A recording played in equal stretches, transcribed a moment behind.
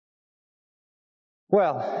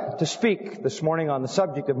Well, to speak this morning on the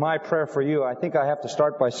subject of my prayer for you, I think I have to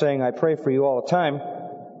start by saying I pray for you all the time.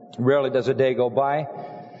 Rarely does a day go by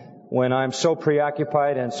when I'm so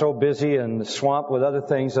preoccupied and so busy and swamped with other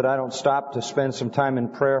things that I don't stop to spend some time in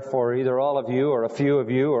prayer for either all of you or a few of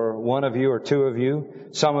you or one of you or two of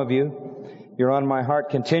you, some of you. You're on my heart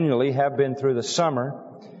continually, have been through the summer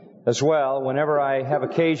as well. Whenever I have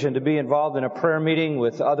occasion to be involved in a prayer meeting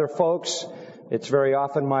with other folks, it's very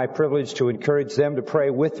often my privilege to encourage them to pray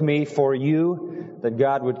with me for you, that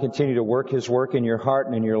God would continue to work His work in your heart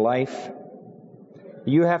and in your life.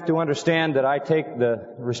 You have to understand that I take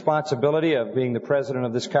the responsibility of being the president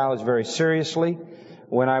of this college very seriously.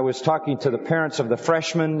 When I was talking to the parents of the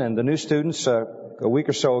freshmen and the new students a week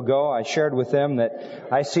or so ago, I shared with them that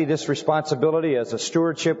I see this responsibility as a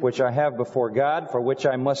stewardship which I have before God, for which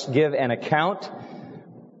I must give an account.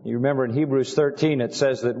 You remember in Hebrews 13 it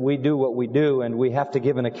says that we do what we do and we have to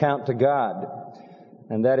give an account to God.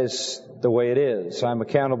 And that is the way it is. I'm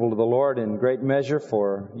accountable to the Lord in great measure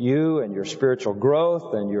for you and your spiritual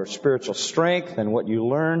growth and your spiritual strength and what you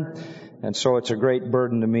learn. And so it's a great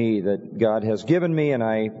burden to me that God has given me, and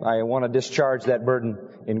I want to discharge that burden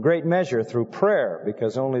in great measure through prayer,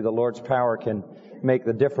 because only the Lord's power can make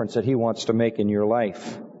the difference that He wants to make in your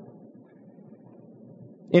life.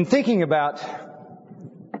 In thinking about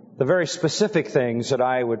the very specific things that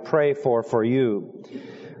I would pray for you,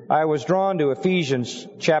 I was drawn to Ephesians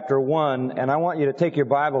chapter 1, and I want you to take your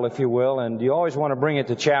Bible, if you will, and you always want to bring it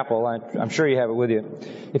to chapel. I'm sure you have it with you.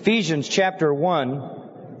 Ephesians chapter 1,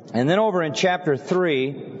 and then over in chapter 3,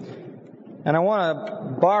 and I want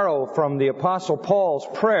to borrow from the Apostle Paul's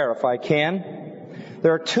prayer, if I can.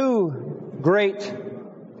 There are two great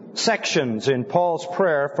sections in Paul's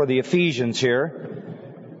prayer for the Ephesians here.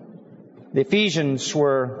 The Ephesians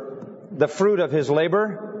were the fruit of his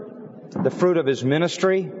labor, the fruit of his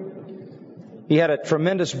ministry. He had a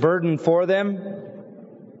tremendous burden for them.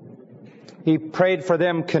 He prayed for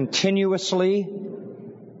them continuously,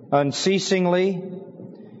 unceasingly,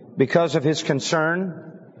 because of his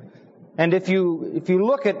concern. And if you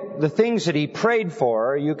look at the things that he prayed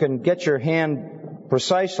for, you can get your hand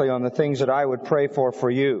precisely on the things that I would pray for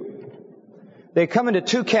you. They come into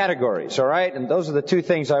two categories, all right? And those are the two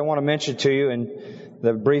things I want to mention to you in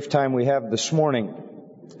the brief time we have this morning.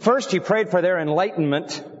 First, he prayed for their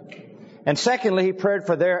enlightenment. And secondly, he prayed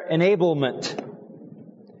for their enablement.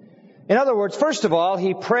 In other words, first of all,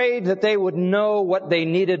 he prayed that they would know what they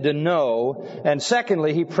needed to know. And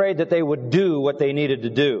secondly, he prayed that they would do what they needed to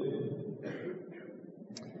do.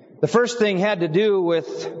 The first thing had to do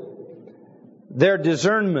with their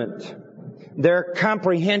discernment, their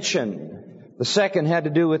comprehension. The second had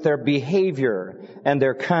to do with their behavior and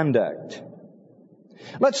their conduct.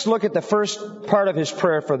 Let's look at the first part of his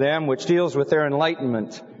prayer for them, which deals with their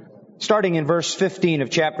enlightenment. Starting in verse 15 of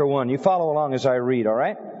chapter 1. You follow along as I read, all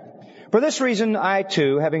right? For this reason, I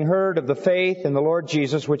too, having heard of the faith in the Lord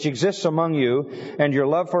Jesus which exists among you and your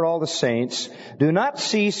love for all the saints, do not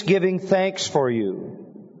cease giving thanks for you,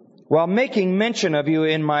 while making mention of you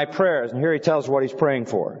in my prayers. And here he tells what he's praying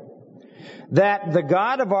for. That the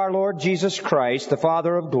God of our Lord Jesus Christ, the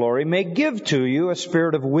Father of glory, may give to you a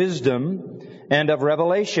spirit of wisdom and of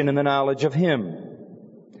revelation in the knowledge of Him.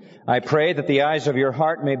 I pray that the eyes of your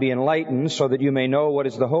heart may be enlightened, so that you may know what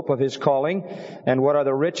is the hope of His calling, and what are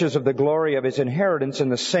the riches of the glory of His inheritance in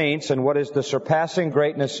the saints, and what is the surpassing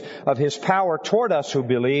greatness of His power toward us who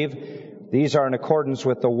believe. These are in accordance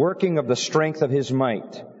with the working of the strength of His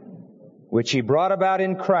might, which He brought about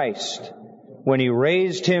in Christ, when He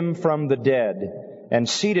raised Him from the dead, and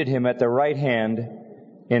seated Him at the right hand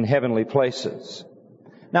in heavenly places.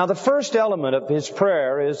 Now, the first element of his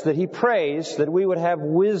prayer is that he prays that we would have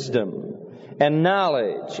wisdom and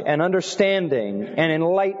knowledge and understanding and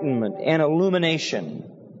enlightenment and illumination.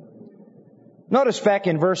 Notice back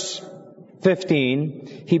in verse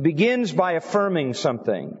 15, he begins by affirming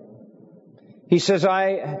something. He says,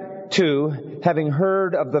 I, too, having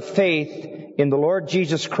heard of the faith in the Lord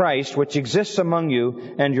Jesus Christ, which exists among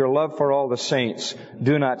you, and your love for all the saints,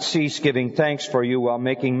 do not cease giving thanks for you while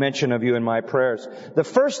making mention of you in my prayers. The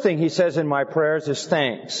first thing he says in my prayers is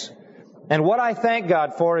thanks. And what I thank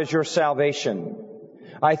God for is your salvation.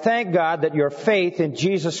 I thank God that your faith in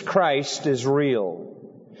Jesus Christ is real.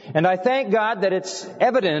 And I thank God that it's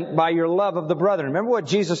evident by your love of the brethren. Remember what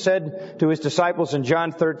Jesus said to His disciples in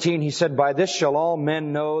John 13? He said, by this shall all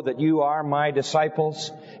men know that you are my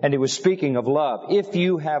disciples. And He was speaking of love. If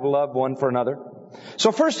you have love one for another.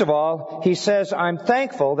 So first of all, he says, I'm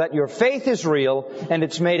thankful that your faith is real and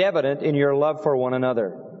it's made evident in your love for one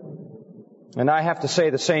another. And I have to say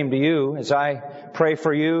the same to you. As I pray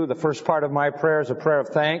for you, the first part of my prayer is a prayer of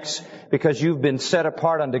thanks because you've been set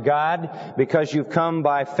apart unto God, because you've come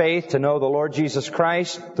by faith to know the Lord Jesus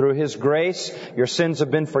Christ through His grace. Your sins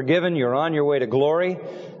have been forgiven. You're on your way to glory.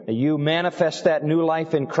 You manifest that new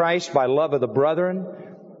life in Christ by love of the brethren,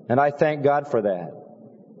 and I thank God for that.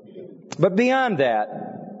 But beyond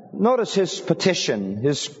that, notice his petition,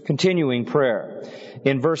 his continuing prayer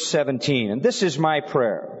in verse 17. And this is my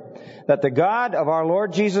prayer, that the God of our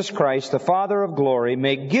Lord Jesus Christ, the Father of glory,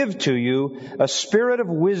 may give to you a spirit of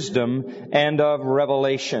wisdom and of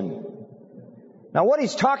revelation. Now what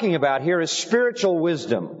he's talking about here is spiritual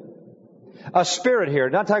wisdom. A spirit here,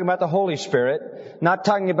 not talking about the Holy Spirit, not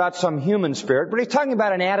talking about some human spirit, but he's talking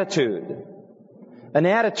about an attitude,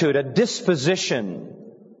 a disposition.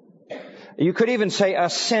 You could even say a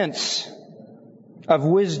sense of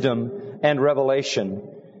wisdom and revelation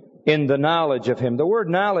in the knowledge of Him. The word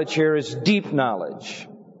knowledge here is deep knowledge.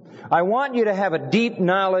 I want you to have a deep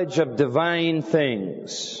knowledge of divine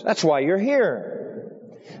things. That's why you're here.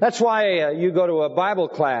 That's why you go to a Bible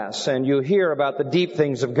class and you hear about the deep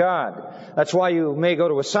things of God. That's why you may go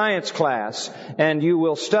to a science class and you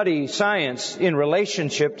will study science in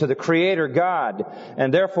relationship to the Creator God,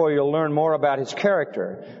 and therefore you'll learn more about His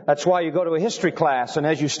character. That's why you go to a history class, and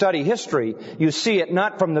as you study history, you see it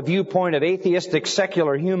not from the viewpoint of atheistic,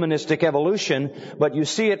 secular, humanistic evolution, but you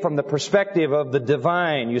see it from the perspective of the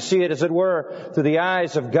divine. You see it, as it were, through the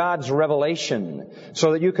eyes of God's revelation,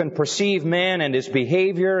 so that you can perceive man and his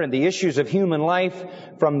behavior and the issues of human life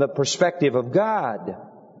from the perspective of God.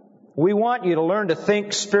 We want you to learn to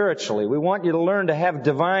think spiritually. We want you to learn to have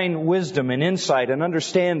divine wisdom and insight and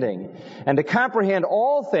understanding, and to comprehend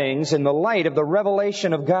all things in the light of the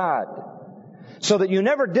revelation of God, so that you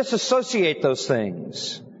never disassociate those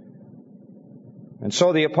things. And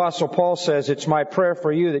so the Apostle Paul says, it's my prayer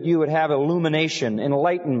for you that you would have illumination,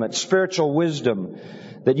 enlightenment, spiritual wisdom,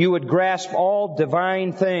 that you would grasp all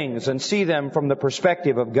divine things and see them from the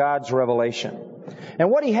perspective of God's revelation.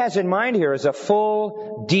 And what he has in mind here is a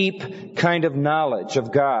full, deep kind of knowledge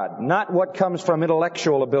of God. Not what comes from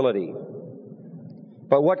intellectual ability,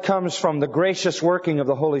 but what comes from the gracious working of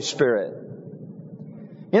the Holy Spirit.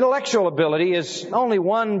 Intellectual ability is only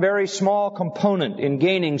one very small component in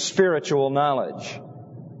gaining spiritual knowledge.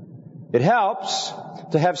 It helps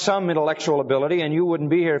to have some intellectual ability, and you wouldn't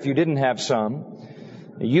be here if you didn't have some.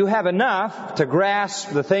 You have enough to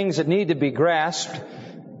grasp the things that need to be grasped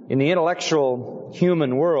in the intellectual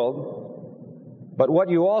human world. But what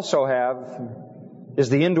you also have is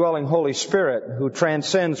the indwelling Holy Spirit, who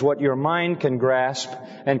transcends what your mind can grasp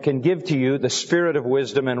and can give to you the spirit of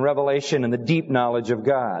wisdom and revelation and the deep knowledge of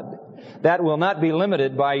God. That will not be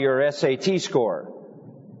limited by your SAT score.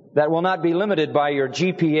 That will not be limited by your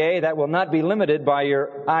GPA. That will not be limited by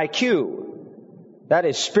your IQ. That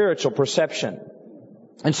is spiritual perception.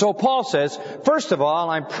 And so Paul says, first of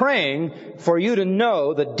all, I'm praying for you to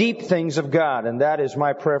know the deep things of God. And that is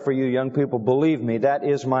my prayer for you, young people. Believe me, that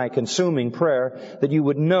is my consuming prayer, that you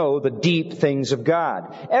would know the deep things of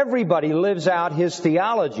God. Everybody lives out his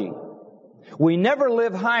theology. We never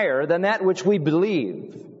live higher than that which we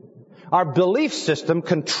believe. Our belief system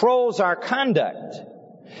controls our conduct.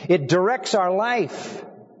 It directs our life.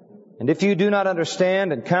 And if you do not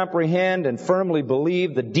understand and comprehend and firmly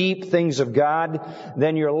believe the deep things of God,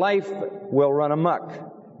 then your life will run amok.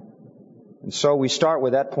 And so we start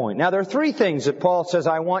with that point. Now there are three things that Paul says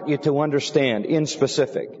I want you to understand in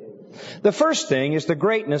specific. The first thing is the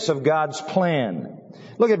greatness of God's plan.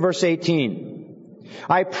 Look at verse 18.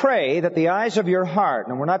 I pray that the eyes of your heart,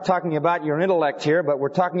 and we're not talking about your intellect here, but we're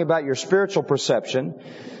talking about your spiritual perception,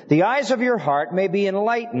 the eyes of your heart may be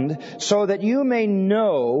enlightened so that you may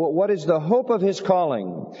know what is the hope of His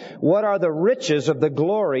calling, what are the riches of the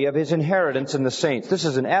glory of His inheritance in the saints. This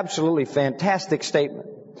is an absolutely fantastic statement.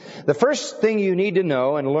 The first thing you need to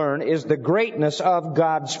know and learn is the greatness of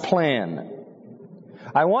God's plan.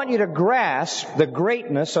 I want you to grasp the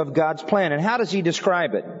greatness of God's plan. And how does He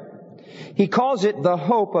describe it? He calls it the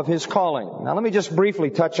hope of His calling. Now let me just briefly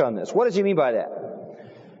touch on this. What does He mean by that?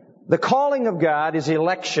 The calling of God is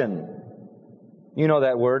election. You know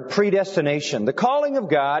that word, predestination. The calling of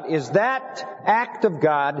God is that act of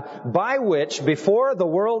God by which, before the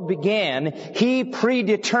world began, He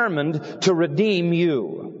predetermined to redeem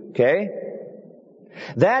you. Okay?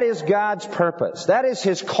 That is God's purpose. That is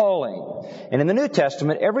His calling. And in the New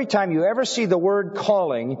Testament, every time you ever see the word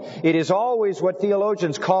calling, it is always what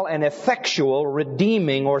theologians call an effectual,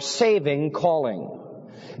 redeeming, or saving calling.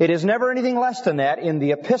 It is never anything less than that in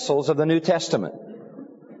the epistles of the New Testament.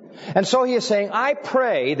 And so he is saying, I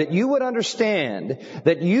pray that you would understand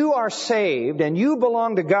that you are saved and you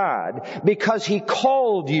belong to God because He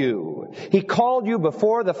called you. He called you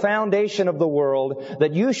before the foundation of the world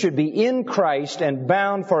that you should be in Christ and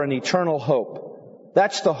bound for an eternal hope.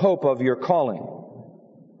 That's the hope of your calling.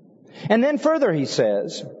 And then further he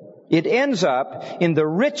says, it ends up in the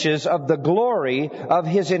riches of the glory of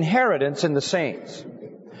His inheritance in the saints.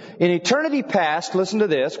 In eternity past, listen to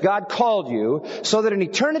this, God called you so that in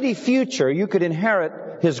eternity future you could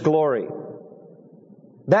inherit His glory.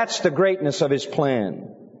 That's the greatness of His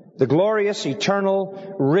plan. The glorious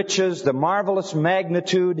eternal riches, the marvelous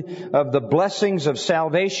magnitude of the blessings of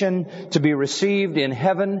salvation to be received in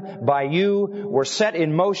heaven by you were set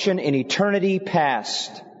in motion in eternity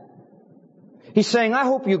past. He's saying, I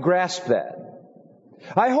hope you grasp that.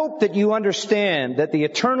 I hope that you understand that the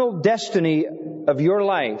eternal destiny of your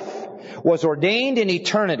life was ordained in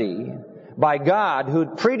eternity by God, who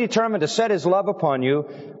had predetermined to set His love upon you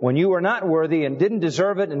when you were not worthy and didn't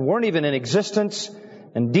deserve it and weren't even in existence,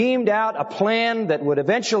 and deemed out a plan that would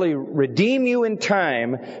eventually redeem you in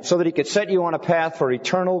time so that He could set you on a path for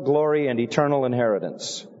eternal glory and eternal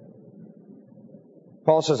inheritance.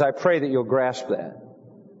 Paul says, I pray that you'll grasp that.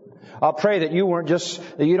 I'll pray that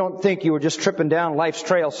you don't think you were just tripping down life's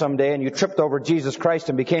trail someday and you tripped over Jesus Christ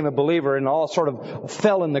and became a believer and all sort of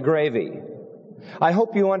fell in the gravy. I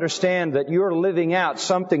hope you understand that you're living out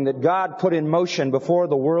something that God put in motion before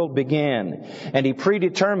the world began. And He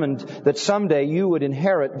predetermined that someday you would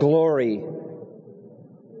inherit glory.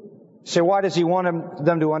 So why does He want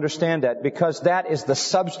them to understand that? Because that is the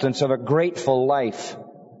substance of a grateful life.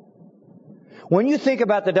 When you think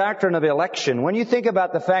about the doctrine of election, when you think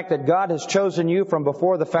about the fact that God has chosen you from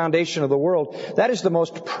before the foundation of the world, that is the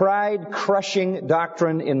most pride-crushing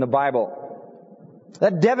doctrine in the Bible.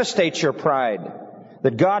 That devastates your pride,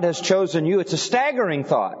 that God has chosen you. It's a staggering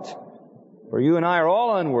thought, for you and I are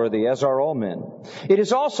all unworthy, as are all men. It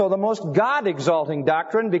is also the most God-exalting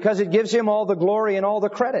doctrine because it gives Him all the glory and all the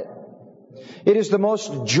credit. It is the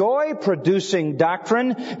most joy-producing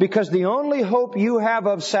doctrine because the only hope you have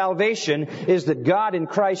of salvation is that God in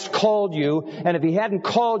Christ called you, and if He hadn't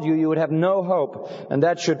called you, you would have no hope, and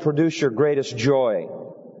that should produce your greatest joy.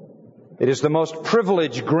 It is the most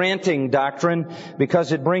privilege-granting doctrine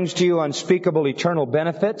because it brings to you unspeakable eternal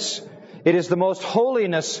benefits. It is the most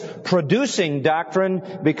holiness-producing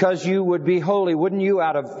doctrine because you would be holy, wouldn't you,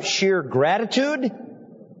 out of sheer gratitude?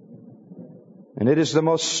 And it is the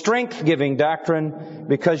most strength-giving doctrine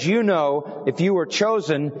because you know if you were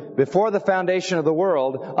chosen before the foundation of the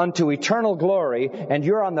world unto eternal glory, and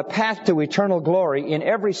you're on the path to eternal glory in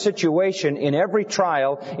every situation, in every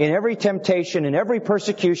trial, in every temptation, in every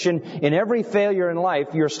persecution, in every failure in life,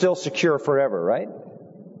 you're still secure forever, right?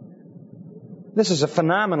 This is a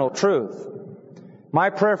phenomenal truth. My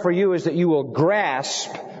prayer for you is that you will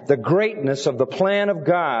grasp the greatness of the plan of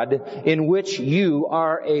God in which you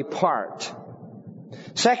are a part.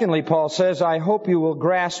 Secondly, Paul says, I hope you will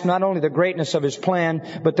grasp not only the greatness of His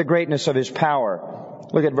plan, but the greatness of His power.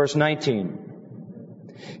 Look at verse 19.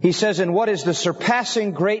 He says, and what is the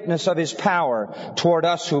surpassing greatness of His power toward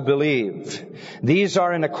us who believe? These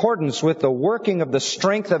are in accordance with the working of the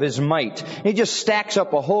strength of His might. He just stacks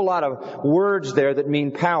up a whole lot of words there that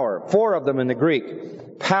mean power. 4 of them in the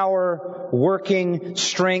Greek. Power, working,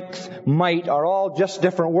 strength, might are all just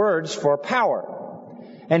different words for power.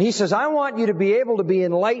 And he says, I want you to be able to be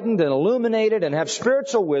enlightened and illuminated and have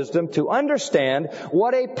spiritual wisdom to understand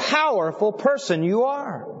what a powerful person you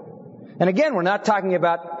are. And again, we're not talking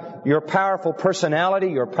about your powerful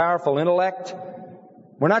personality, your powerful intellect.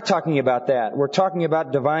 We're not talking about that. We're talking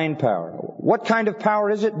about divine power. What kind of power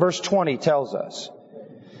is it? Verse 20 tells us.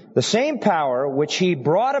 The same power which He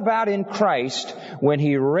brought about in Christ when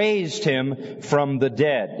He raised Him from the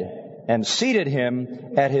dead and seated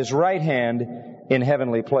Him at His right hand in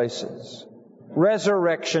heavenly places.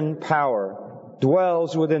 Resurrection power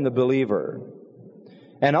dwells within the believer.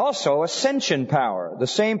 And also ascension power, the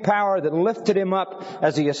same power that lifted Him up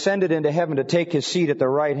as He ascended into heaven to take His seat at the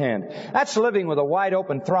right hand. That's living with a wide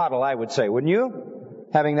open throttle, I would say, wouldn't you?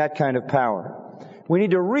 Having that kind of power. We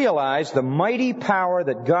need to realize the mighty power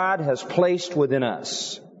that God has placed within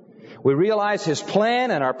us. We realize His plan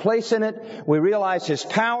and our place in it. We realize His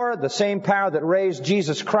power, the same power that raised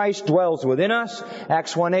Jesus Christ dwells within us.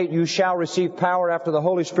 Acts 1:8, you shall receive power after the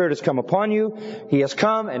Holy Spirit has come upon you. He has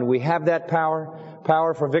come and we have that power.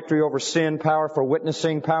 Power for victory over sin, power for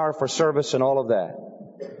witnessing, power for service, and all of that.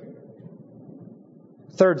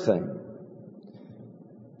 Third thing.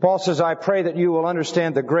 Paul says, I pray that you will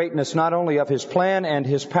understand the greatness not only of His plan and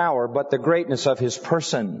His power, but the greatness of His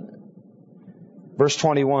person. Verse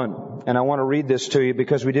 21, and I want to read this to you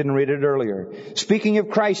because we didn't read it earlier. Speaking of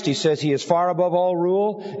Christ, he says, He is far above all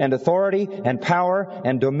rule and authority and power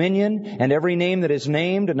and dominion and every name that is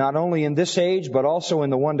named, not only in this age, but also in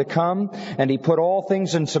the one to come. And He put all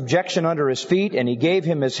things in subjection under His feet, and He gave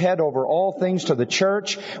Him His head over all things to the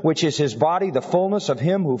church, which is His body, the fullness of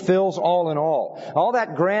Him who fills all in all. All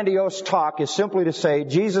that grandiose talk is simply to say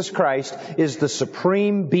Jesus Christ is the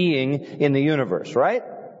supreme being in the universe, right?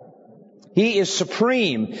 He is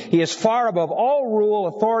supreme. He is far above all rule,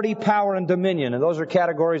 authority, power, and dominion. And those are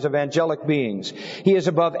categories of angelic beings. He is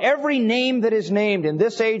above every name that is named in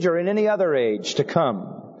this age or in any other age to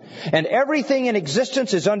come. And everything in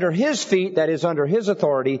existence is under His feet, that is under His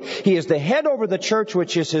authority. He is the head over the church,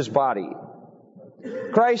 which is His body.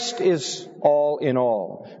 Christ is all in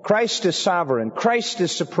all. Christ is sovereign. Christ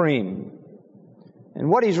is supreme. And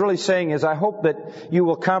what He's really saying is, I hope that you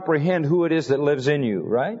will comprehend who it is that lives in you,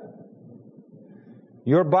 right?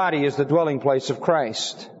 Your body is the dwelling place of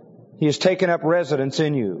Christ. He has taken up residence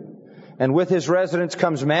in you. And with His residence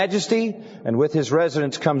comes majesty, and with His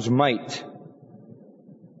residence comes might.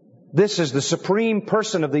 This is the supreme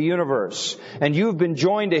person of the universe. And you've been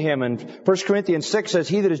joined to Him. And 1 Corinthians 6 says,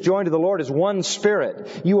 He that is joined to the Lord is one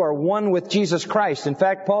spirit. You are one with Jesus Christ. In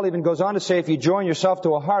fact, Paul even goes on to say, if you join yourself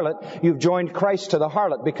to a harlot, you've joined Christ to the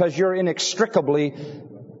harlot, because you're inextricably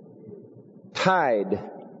tied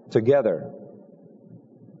together.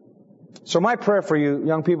 So my prayer for you,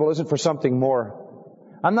 young people, isn't for something more.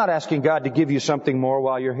 I'm not asking God to give you something more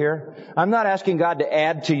while you're here. I'm not asking God to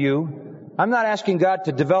add to you. I'm not asking God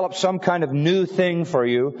to develop some kind of new thing for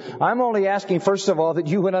you. I'm only asking, first of all, that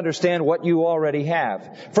you would understand what you already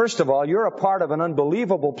have. First of all, you're a part of an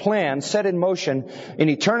unbelievable plan set in motion in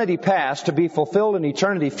eternity past to be fulfilled in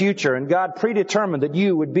eternity future. And God predetermined that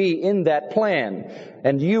you would be in that plan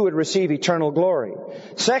and you would receive eternal glory.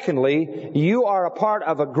 Secondly, you are a part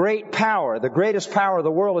of a great power. The greatest power the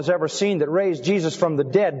world has ever seen that raised Jesus from the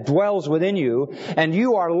dead dwells within you. And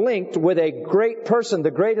you are linked with a great person, the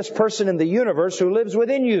greatest person in the universe who lives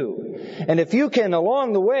within you. And if you can,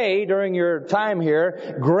 along the way, during your time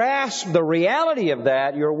here, grasp the reality of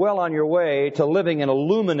that, you're well on your way to living an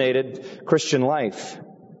illuminated Christian life.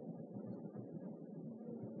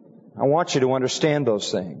 I want you to understand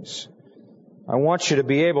those things. I want you to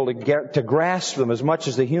be able to grasp them as much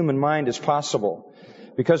as the human mind is possible.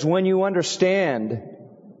 Because when you understand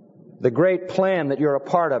the great plan that you're a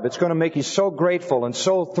part of, it's going to make you so grateful and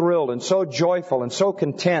so thrilled and so joyful and so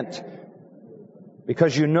content,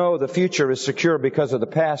 because you know the future is secure because of the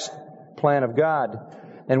past plan of God.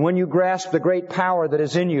 And when you grasp the great power that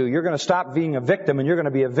is in you, you're going to stop being a victim and you're going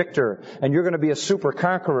to be a victor. And you're going to be a super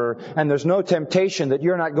conqueror. And there's no temptation that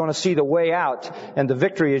you're not going to see the way out. And the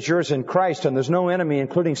victory is yours in Christ. And there's no enemy,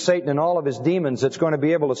 including Satan and all of his demons, that's going to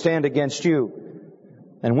be able to stand against you.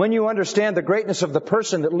 And when you understand the greatness of the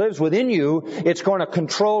person that lives within you, it's going to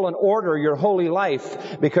control and order your holy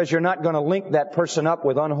life, because you're not going to link that person up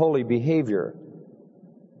with unholy behavior.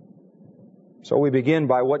 So we begin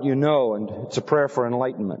by what you know, and it's a prayer for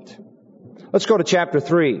enlightenment. Let's go to chapter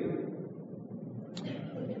 3.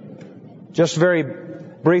 Just very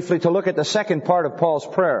briefly to look at the second part of Paul's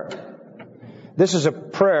prayer. This is a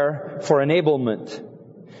prayer for enablement.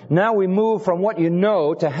 Now we move from what you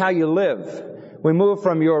know to how you live. We move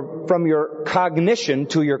from your cognition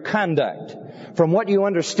to your conduct. From what you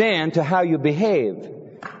understand to how you behave.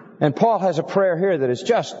 And Paul has a prayer here that is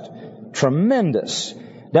just tremendous.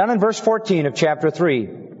 Down in verse 14 of chapter 3,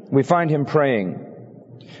 we find him praying,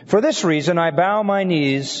 "For this reason I bow my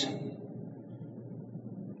knees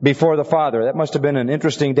before the Father." That must have been an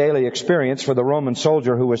interesting daily experience for the Roman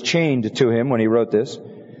soldier who was chained to him when he wrote this.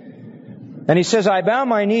 And he says, "I bow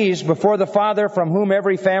my knees before the Father, from whom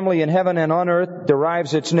every family in heaven and on earth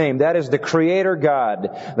derives its name." That is the Creator God,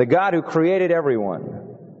 the God who created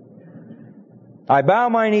everyone. I bow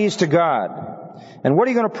my knees to God. And what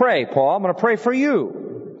are you going to pray, Paul? I'm going to pray for you.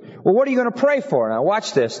 Well, what are you going to pray for? Now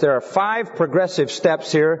watch this. There are 5 progressive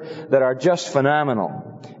steps here that are just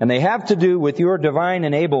phenomenal. And they have to do with your divine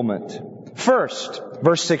enablement. First,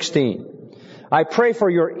 verse 16. I pray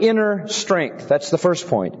for your inner strength. That's the first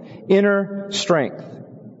point. Inner strength.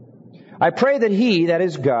 I pray that He, that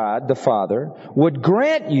is God, the Father, would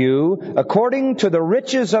grant you, according to the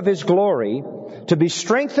riches of His glory, to be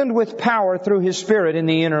strengthened with power through His Spirit in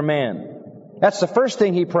the inner man. That's the first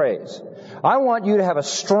thing he prays. I want you to have a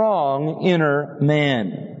strong inner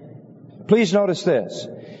man. Please notice this,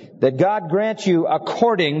 that God grants you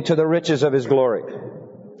according to the riches of His glory.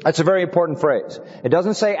 That's a very important phrase. It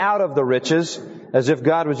doesn't say out of the riches. as if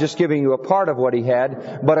God was just giving you a part of what He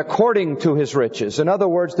had, but according to His riches. In other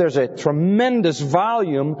words, there's a tremendous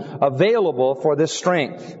volume available for this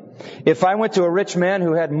strength. If I went to a rich man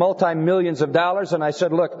who had multi-millions of dollars and I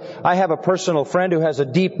said, look, I have a personal friend who has a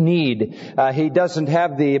deep need. He doesn't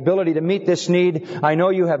have the ability to meet this need. I know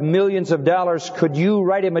you have millions of dollars. Could you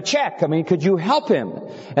write him a check? Could you help him?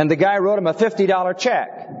 And the guy wrote him a $50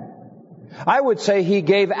 check. I would say he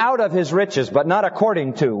gave out of his riches, but not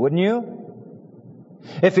according to, wouldn't you?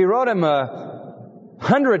 If he wrote him a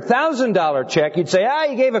 $100,000 check, you'd say,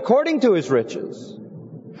 he gave according to his riches.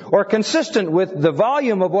 Or consistent with the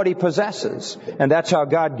volume of what he possesses. And that's how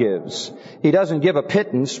God gives. He doesn't give a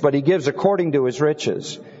pittance, but He gives according to His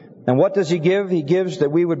riches. And what does He give? He gives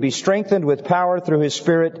that we would be strengthened with power through His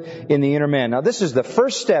Spirit in the inner man. Now this is the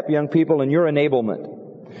first step, young people, in your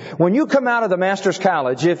enablement. When you come out of the Master's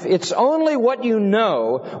College, if it's only what you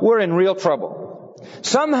know, we're in real trouble.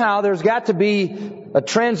 Somehow there's got to be a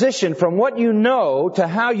transition from what you know to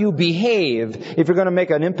how you behave if you're going to make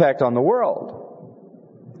an impact on the world.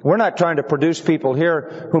 We're not trying to produce people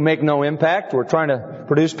here who make no impact. We're trying to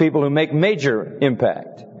produce people who make major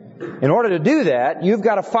impact. In order to do that, you've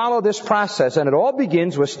got to follow this process, and it all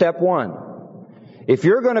begins with step one. If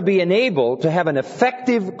you're going to be enabled to have an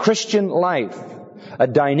effective Christian life, a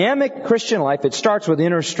dynamic Christian life, it starts with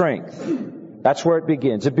inner strength. That's where it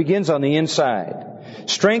begins. It begins on the inside.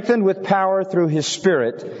 Strengthened with power through His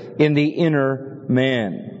Spirit in the inner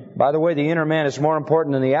man. By the way, the inner man is more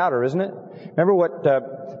important than the outer, isn't it? Remember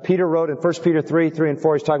what Peter wrote in 1 Peter 3 and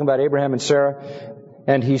 4. He's talking about Abraham and Sarah.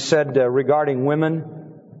 And he said regarding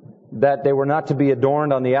women that they were not to be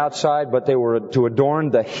adorned on the outside, but they were to adorn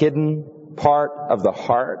the hidden part of the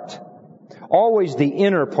heart. Always the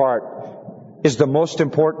inner part is the most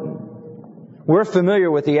important. We're familiar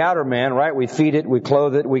with the outer man, right? We feed it, we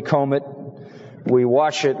clothe it, we comb it, we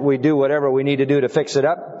wash it, we do whatever we need to do to fix it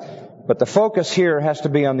up. But the focus here has to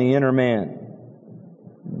be on the inner man.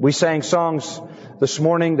 We sang songs this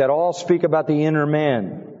morning that all speak about the inner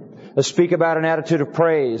man. They speak about an attitude of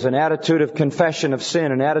praise, an attitude of confession of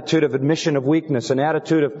sin, an attitude of admission of weakness, an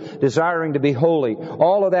attitude of desiring to be holy.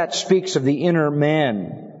 All of that speaks of the inner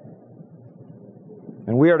man.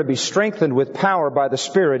 And we are to be strengthened with power by the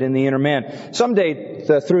Spirit in the inner man. Someday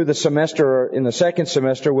through the semester, or in the second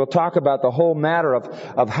semester, we'll talk about the whole matter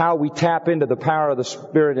of how we tap into the power of the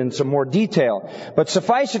Spirit in some more detail. But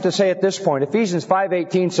suffice it to say at this point, Ephesians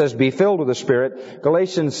 5:18 says, be filled with the Spirit.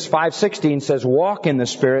 Galatians 5:16 says, walk in the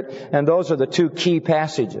Spirit. And those are the two key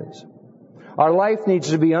passages. Our life needs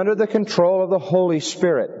to be under the control of the Holy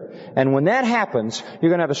Spirit. And when that happens, you're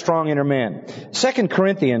going to have a strong inner man. 2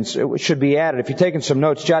 Corinthians, it should be added. If you're taking some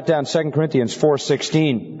notes, jot down 2 Corinthians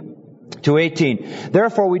 4:16 to 18.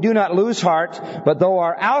 Therefore we do not lose heart, but though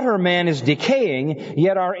our outer man is decaying,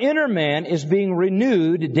 yet our inner man is being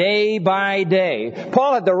renewed day by day.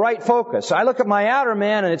 Paul had the right focus. I look at my outer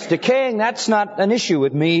man and it's decaying. That's not an issue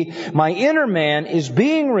with me. My inner man is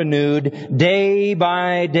being renewed day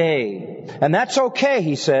by day. And that's okay,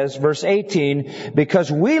 he says, verse 18,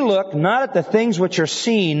 because we look not at the things which are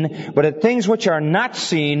seen, but at things which are not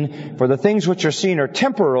seen. For the things which are seen are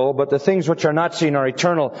temporal, but the things which are not seen are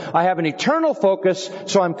eternal. I have an eternal focus,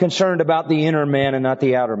 so I'm concerned about the inner man and not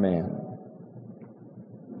the outer man.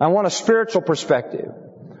 I want a spiritual perspective.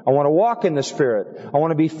 I want to walk in the Spirit. I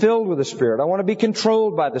want to be filled with the Spirit. I want to be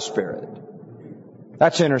controlled by the Spirit.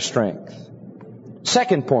 That's inner strength.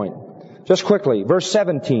 Second point, just quickly, verse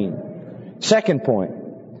 17. Second point.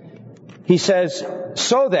 He says,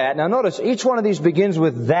 so that, now notice each one of these begins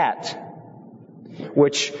with that,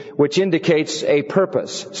 which indicates a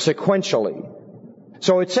purpose, sequentially.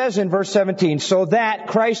 So it says in verse 17, so that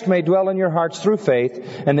Christ may dwell in your hearts through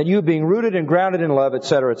faith, and that you being rooted and grounded in love,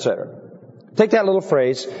 etc., etc. Take that little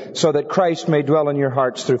phrase, so that Christ may dwell in your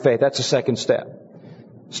hearts through faith. That's the second step.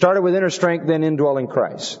 Started with inner strength, then indwelling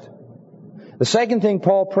Christ. The second thing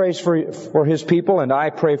Paul prays for his people, and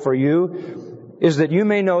I pray for you, is that you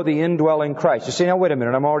may know the indwelling Christ. You say, now wait a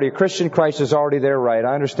minute, I'm already a Christian, Christ is already there, right?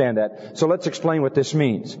 I understand that. So let's explain what this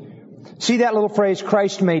means. See that little phrase,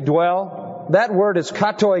 Christ may dwell? That word is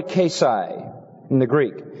katoi kesai in the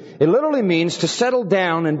Greek. It literally means to settle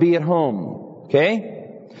down and be at home.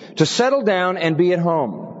 Okay? To settle down and be at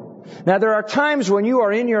home. Now there are times when you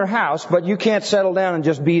are in your house, but you can't settle down and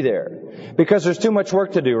just be there. Because there's too much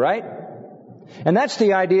work to do, right? And that's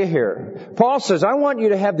the idea here. Paul says, I want you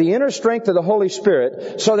to have the inner strength of the Holy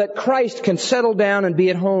Spirit so that Christ can settle down and be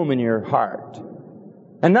at home in your heart.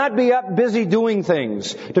 And not be up busy doing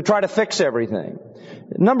things to try to fix everything.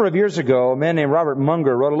 A number of years ago, a man named Robert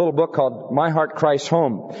Munger wrote a little book called My Heart, Christ's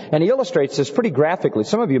Home. And he illustrates this pretty graphically.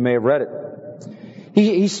 Some of you may have read it.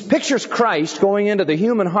 He pictures Christ going into the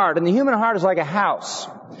human heart, and the human heart is like a house.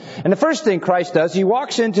 And the first thing Christ does, He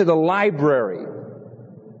walks into the library.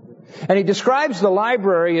 And He describes the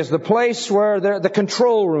library as the place where the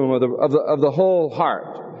control room of the whole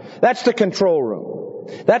heart. That's the control room.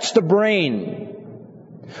 That's the brain.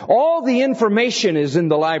 All the information is in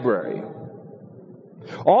the library.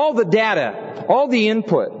 All the data, all the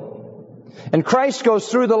input. And Christ goes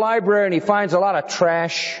through the library and He finds a lot of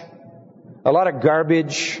trash, a lot of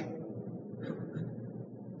garbage.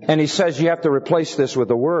 And He says you have to replace this with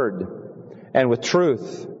the Word and with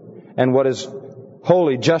truth and what is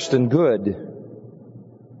holy, just, and good.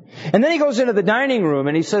 And then He goes into the dining room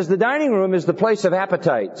and He says the dining room is the place of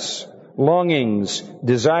appetites, longings,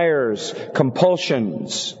 desires,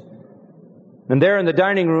 compulsions. And there in the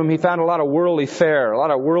dining room He found a lot of worldly fare, a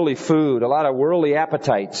lot of worldly food, a lot of worldly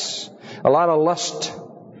appetites, a lot of lust.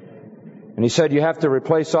 And He said you have to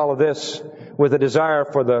replace all of this with a desire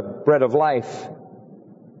for the bread of life.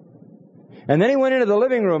 And then He went into the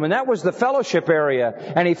living room, and that was the fellowship area.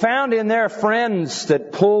 And He found in there friends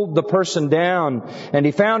that pulled the person down. And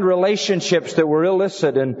He found relationships that were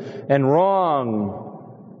illicit and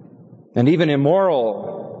wrong and even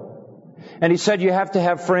immoral. And He said, you have to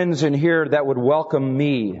have friends in here that would welcome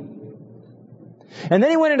me. And then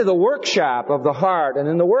He went into the workshop of the heart. And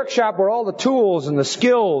in the workshop were all the tools and the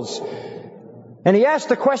skills. And He asked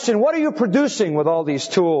the question, what are you producing with all these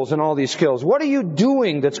tools and all these skills? What are you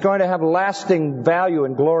doing that's going to have lasting value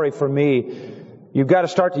and glory for me? You've got to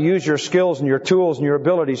start to use your skills and your tools and your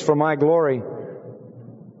abilities for my glory.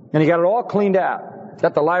 And He got it all cleaned out.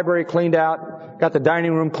 Got the library cleaned out. Got the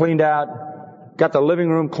dining room cleaned out. Got the living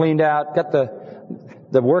room cleaned out. Got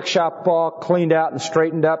the workshop all cleaned out and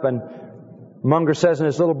straightened up. And Munger says in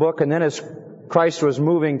his little book, and then as Christ was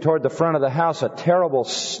moving toward the front of the house, a terrible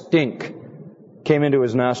stink came into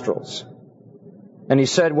His nostrils. And He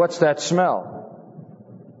said, what's that smell?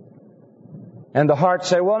 And the heart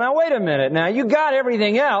said, well, now wait a minute. Now you got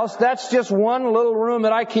everything else. That's just one little room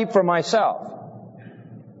that I keep for myself.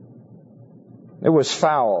 It was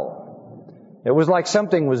foul. It was like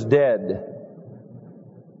something was dead.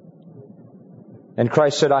 And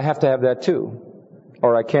Christ said, I have to have that too,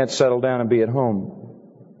 or I can't settle down and be at home.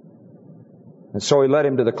 And so He led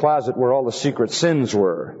him to the closet where all the secret sins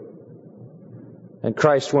were. And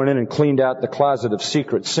Christ went in and cleaned out the closet of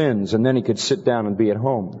secret sins, and then He could sit down and be at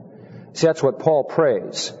home. See, that's what Paul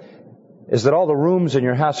prays, is that all the rooms in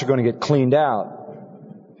your house are going to get cleaned out.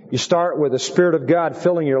 You start with the Spirit of God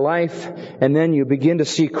filling your life, and then you begin to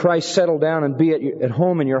see Christ settle down and be at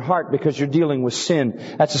home in your heart because you're dealing with sin.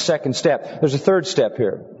 That's the second step. There's a third step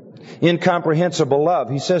here. Incomprehensible love.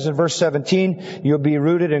 He says in verse 17, you'll be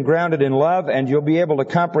rooted and grounded in love, and you'll be able to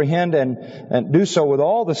comprehend and do so with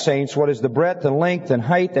all the saints what is the breadth and length and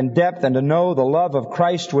height and depth, and to know the love of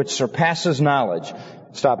Christ which surpasses knowledge.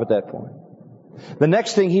 Stop at that point. The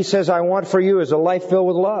next thing He says I want for you is a life filled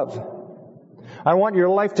with love. I want your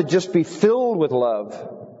life to just be filled with love.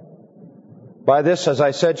 By this, as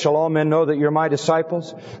I said, shall all men know that you're my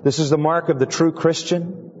disciples. This is the mark of the true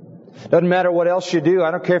Christian. Doesn't matter what else you do. I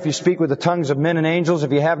don't care if you speak with the tongues of men and angels.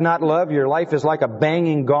 If you have not love, your life is like a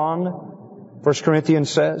banging gong, 1 Corinthians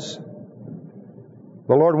says.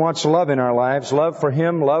 The Lord wants love in our lives. Love for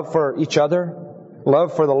Him, love for each other,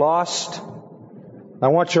 love for the lost. I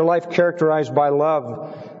want your life characterized by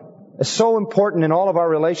love. It's so important in all of our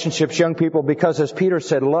relationships, young people, because as Peter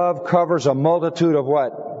said, love covers a multitude of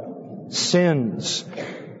what? Sins.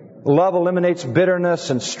 Love eliminates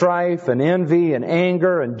bitterness and strife and envy and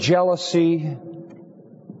anger and jealousy.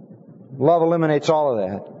 Love eliminates all of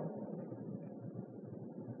that.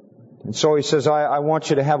 And so He says, I want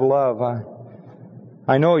you to have love.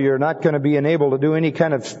 I know you're not going to be enabled to do any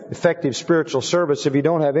kind of effective spiritual service if you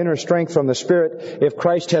don't have inner strength from the Spirit, if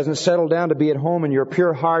Christ hasn't settled down to be at home in your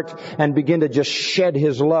pure heart and begin to just shed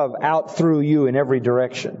His love out through you in every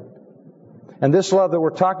direction. And this love that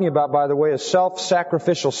we're talking about, by the way, is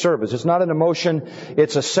self-sacrificial service. It's not an emotion.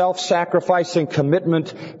 It's a self-sacrificing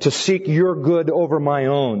commitment to seek your good over my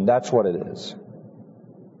own. That's what it is.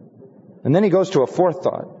 And then He goes to a fourth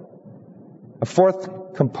thought, a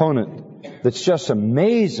fourth component that's just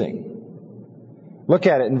amazing. Look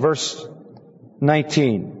at it in verse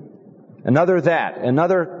 19.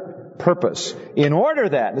 Another purpose. In order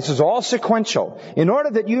that, this is all sequential, in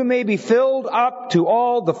order that you may be filled up to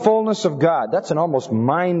all the fullness of God. That's an almost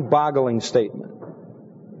mind-boggling statement.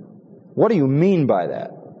 What do you mean by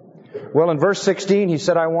that? Well, in verse 16, He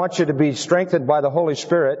said, I want you to be strengthened by the Holy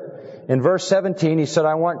Spirit. In verse 17, He said,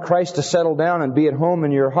 I want Christ to settle down and be at home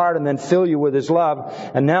in your heart and then fill you with His love.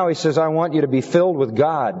 And now He says, I want you to be filled with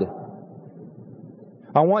God.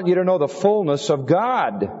 I want you to know the fullness of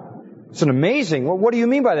God. It's an amazing. Well, what do you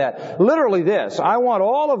mean by that? Literally this. I want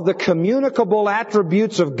all of the communicable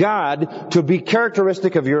attributes of God to be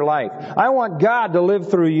characteristic of your life. I want God to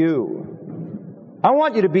live through you. I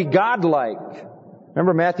want you to be God-like.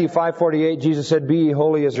 Remember Matthew 5:48, Jesus said, "Be ye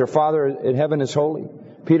holy as your Father in heaven is holy."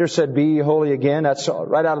 Peter said, "Be ye holy" again. That's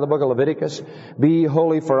right out of the book of Leviticus. "Be ye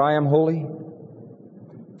holy, for I am holy."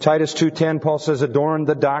 Titus 2:10, Paul says, "Adorn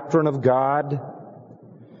the doctrine of God."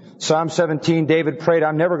 Psalm 17, David prayed,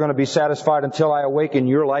 "I'm never going to be satisfied until I awaken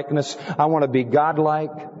your likeness. I want to be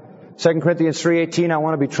God-like." 2 Corinthians 3:18, I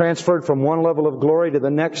want to be transferred from one level of glory to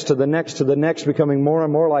the next, to the next, to the next, becoming more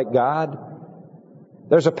and more like God.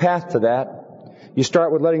 There's a path to that. You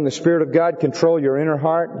start with letting the Spirit of God control your inner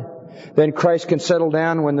heart. Then Christ can settle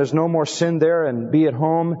down when there's no more sin there and be at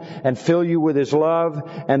home and fill you with His love.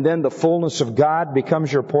 And then the fullness of God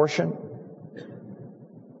becomes your portion.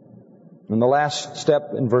 And the last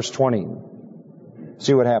step in verse 20.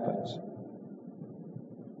 See what happens.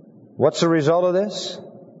 What's the result of this?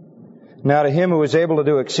 Now to Him who is able to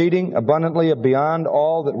do exceeding abundantly beyond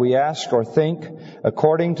all that we ask or think,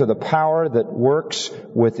 according to the power that works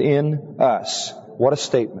within us. What a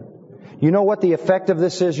statement. You know what the effect of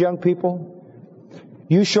this is, young people?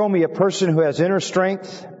 You show me a person who has inner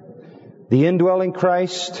strength, the indwelling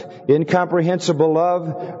Christ, incomprehensible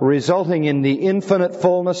love, resulting in the infinite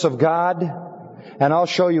fullness of God, and I'll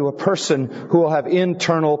show you a person who will have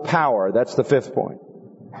internal power. That's the fifth point.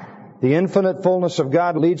 The infinite fullness of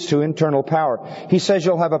God leads to internal power. He says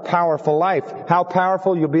you'll have a powerful life. How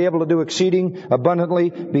powerful? You'll be able to do exceeding abundantly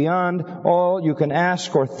beyond all you can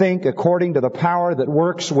ask or think, according to the power that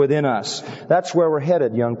works within us. That's where we're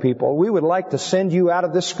headed, young people. We would like to send you out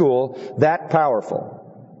of this school that powerful.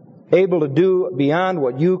 Able to do beyond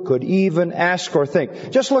what you could even ask or think.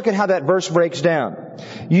 Just look at how that verse breaks down.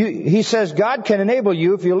 He says God can enable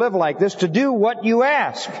you, if you live like this, to do what you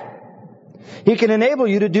ask. He can enable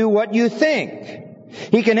you to do what you think.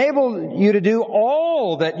 He can enable you to do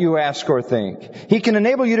all that you ask or think. He can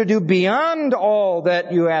enable you to do beyond all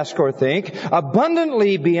that you ask or think,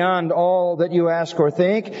 abundantly beyond all that you ask or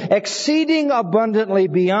think, exceeding abundantly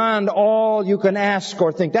beyond all you can ask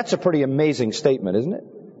or think. That's a pretty amazing statement, isn't it?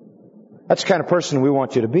 That's the kind of person we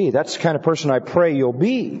want you to be. That's the kind of person I pray you'll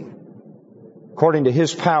be, according to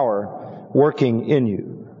His power working in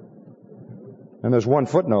you. And there's one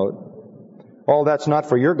footnote. All that's not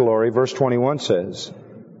for your glory, verse 21 says.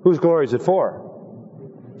 Whose glory is it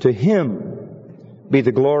for? To Him be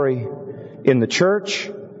the glory in the church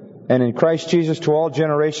and in Christ Jesus to all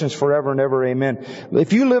generations forever and ever. Amen.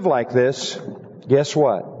 If you live like this, guess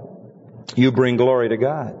what? You bring glory to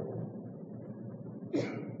God.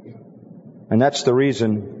 And that's the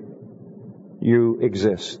reason you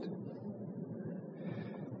exist.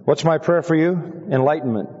 What's my prayer for you?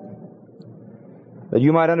 Enlightenment. That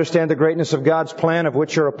you might understand the greatness of God's plan of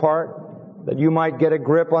which you're a part. That you might get a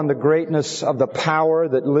grip on the greatness of the power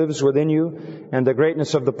that lives within you and the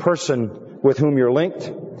greatness of the person with whom you're linked.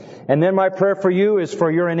 And then my prayer for you is for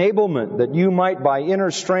your enablement, that you might by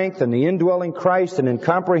inner strength and the indwelling Christ and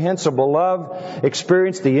incomprehensible love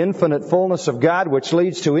experience the infinite fullness of God, which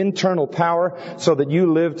leads to internal power, so that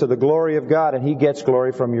you live to the glory of God and He gets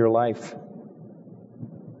glory from your life.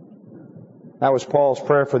 That was Paul's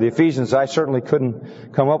prayer for the Ephesians. I certainly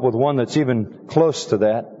couldn't come up with one that's even close to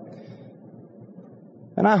that.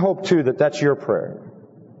 And I hope, too, that that's your prayer.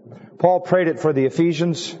 Paul prayed it for the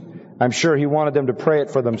Ephesians. I'm sure he wanted them to pray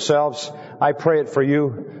it for themselves. I pray it for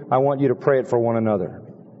you. I want you to pray it for one another.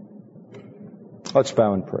 Let's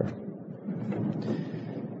bow in prayer.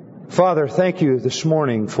 Father, thank you this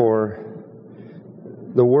morning for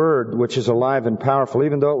the Word, which is alive and powerful,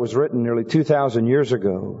 even though it was written nearly 2,000 years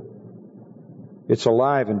ago. It's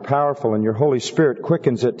alive and powerful, and your Holy Spirit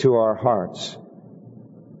quickens it to our hearts.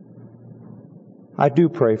 I do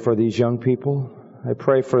pray for these young people. I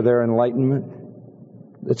pray for their enlightenment.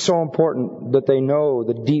 It's so important that they know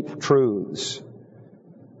the deep truths,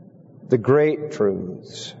 the great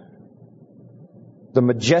truths, the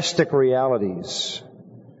majestic realities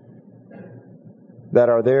that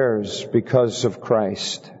are theirs because of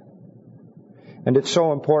Christ. And it's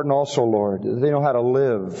so important also, Lord, that they know how to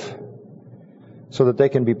live so that they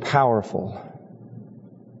can be powerful,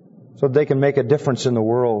 so that they can make a difference in the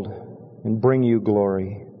world and bring you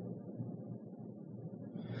glory.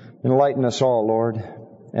 Enlighten us all, Lord,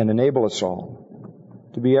 and enable us all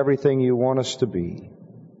to be everything you want us to be.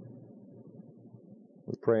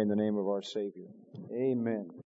 We pray in the name of our Savior. Amen.